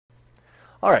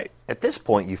Alright, at this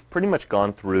point you've pretty much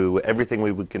gone through everything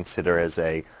we would consider as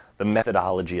the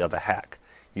methodology of a hack.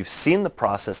 You've seen the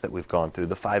process that we've gone through,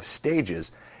 the 5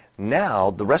 stages.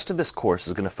 Now the rest of this course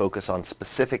is going to focus on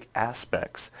specific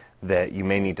aspects that you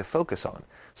may need to focus on.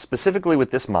 Specifically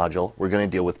with this module, we're going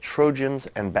to deal with Trojans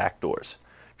and Backdoors.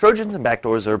 Trojans and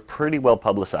backdoors are pretty well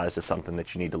publicized as something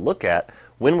that you need to look at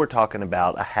when we're talking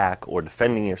about a hack or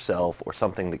defending yourself or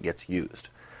something that gets used.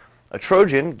 A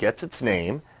Trojan gets its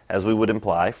name, as we would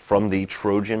imply, from the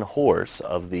Trojan horse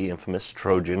of the infamous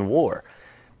Trojan War,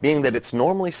 being that it's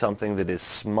normally something that is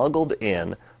smuggled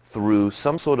in through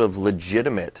some sort of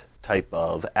legitimate type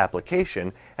of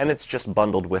application, and it's just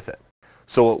bundled with it.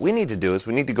 So what we need to do is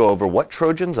we need to go over what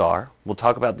Trojans are. We'll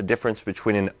talk about the difference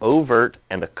between an overt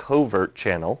and a covert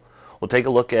channel. We'll take a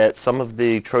look at some of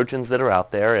the Trojans that are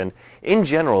out there, and in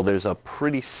general there's a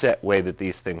pretty set way that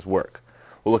these things work.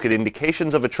 We'll look at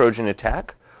indications of a Trojan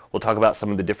attack. We'll talk about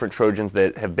some of the different Trojans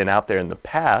that have been out there in the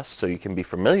past so you can be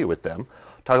familiar with them.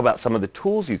 Talk about some of the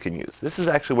tools you can use. This is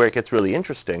actually where it gets really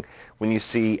interesting when you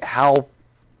see how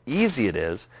easy it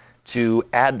is to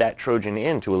add that Trojan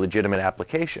into a legitimate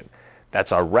application.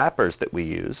 That's our wrappers that we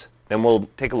use. Then we'll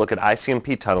take a look at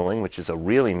ICMP tunneling, which is a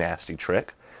really nasty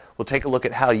trick. We'll take a look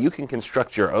at how you can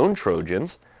construct your own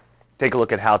Trojans, take a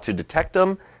look at how to detect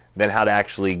them, then how to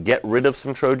actually get rid of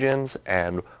some Trojans,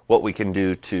 and what we can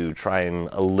do to try and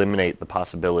eliminate the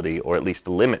possibility, or at least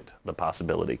limit the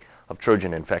possibility, of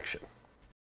Trojan infection.